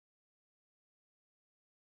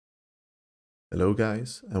Hello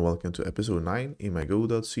guys, and welcome to episode 9 in my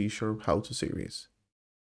Godot C# how-to series.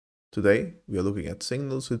 Today we are looking at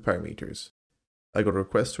signals with parameters. I got a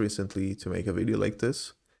request recently to make a video like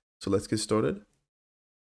this, so let's get started.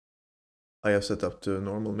 I have set up the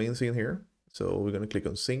normal main scene here, so we're going to click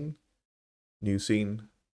on Scene, New Scene,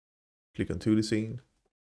 click on 2D Scene,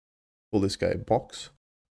 pull this guy Box,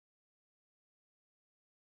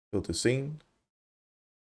 go to Scene,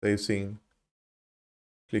 Save Scene,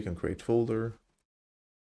 click on Create Folder,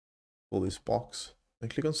 pull this box,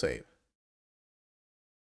 and click on Save.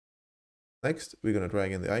 Next, we're going to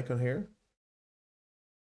drag in the icon here.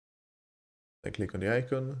 Then click on the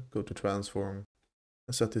icon, go to Transform,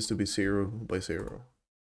 and set this to be 0 by 0.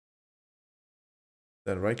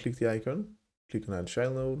 Then right-click the icon, click on Add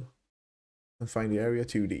Child Node, and find the area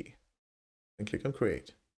 2D. Then click on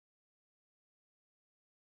Create.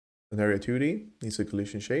 An area 2D needs a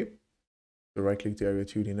collision shape, so right-click the area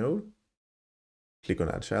 2D node, click on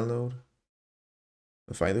Add Child Node,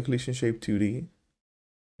 and find the collision shape 2D,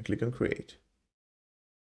 and click on Create.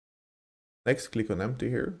 Next, click on Empty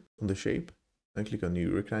here on the shape, and click on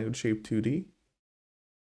New Rectangle Shape 2D.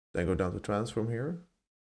 Then go down to Transform here,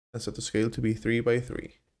 and set the scale to be 3 by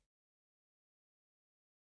 3.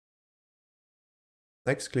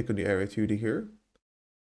 Next, click on the area 2D here,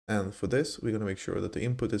 and for this, we're going to make sure that the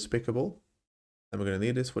input is pickable, and we're going to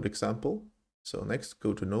need this for the example. So next,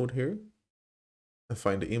 go to Node here, and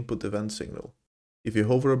find the input event signal. If you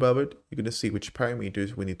hover above it, you're going to see which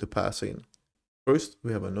parameters we need to pass in. First,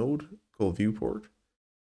 we have a node called viewport,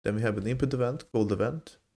 then we have an input event called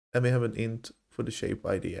event, and we have an int for the shape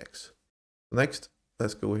IDX. Next,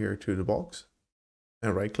 let's go here to the box,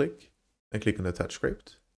 and right-click, and click on Attach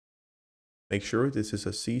Script. Make sure this is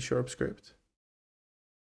a C# script,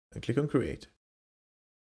 and click on Create.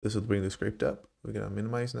 This will bring the script up. We're going to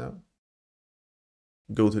minimize now.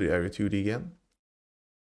 Go to the area 2D again,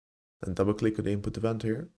 then double-click on the input event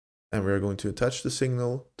here, and we're going to attach the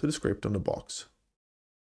signal to the script on the box.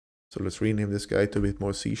 So let's rename this guy to a bit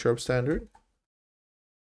more C# standard.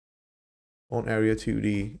 On area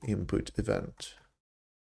 2D input event.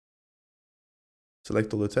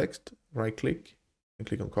 Select all the text, right-click, and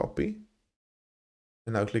click on Copy.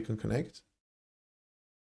 And now click on Connect.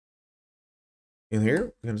 In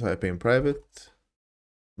here, we're going to type in private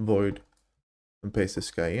void and paste this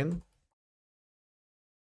guy in.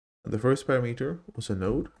 And the first parameter was a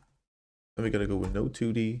node, and we're going to go with node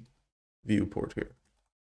 2D viewport here.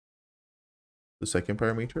 The second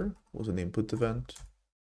parameter was an input event,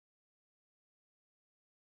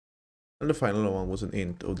 and the final one was an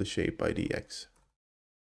int of the shape IDX.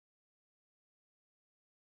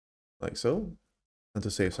 Like so. And to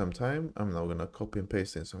save some time, I'm now going to copy and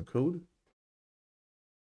paste in some code.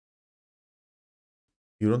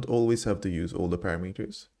 You don't always have to use all the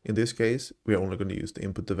parameters. In this case, we are only going to use the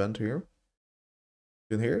input event here.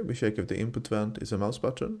 In here, we check if the input event is a mouse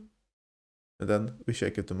button, and then we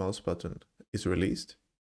check if the mouse button is released.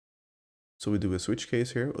 So we do a switch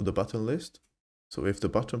case here of the button list. So if the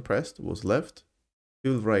button pressed was left,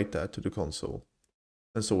 we will write that to the console,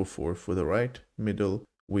 and so forth for the right, middle,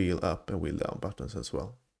 wheel up and wheel down buttons as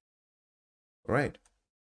well. Alright,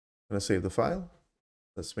 I'm going to save the file.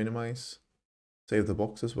 Let's minimize. Save the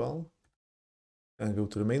box as well, and go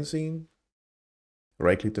to the main scene,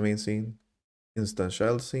 right-click the main scene, instant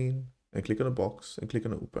child scene, and click on the box and click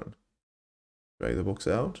on Open. Drag the box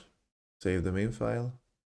out, save the main file,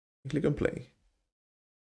 and click on Play.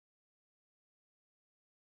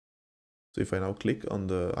 So if I now click on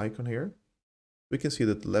the icon here, we can see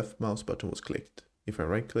that the left mouse button was clicked. If I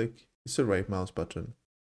right-click, it's the right mouse button,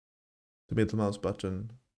 the middle mouse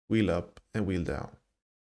button, wheel up and wheel down.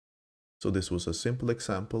 So this was a simple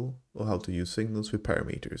example of how to use signals with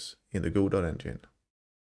parameters in the Godot engine.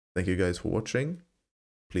 Thank you guys for watching.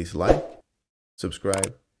 Please like,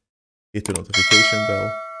 subscribe, hit the notification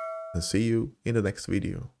bell, and see you in the next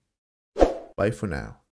video. Bye for now.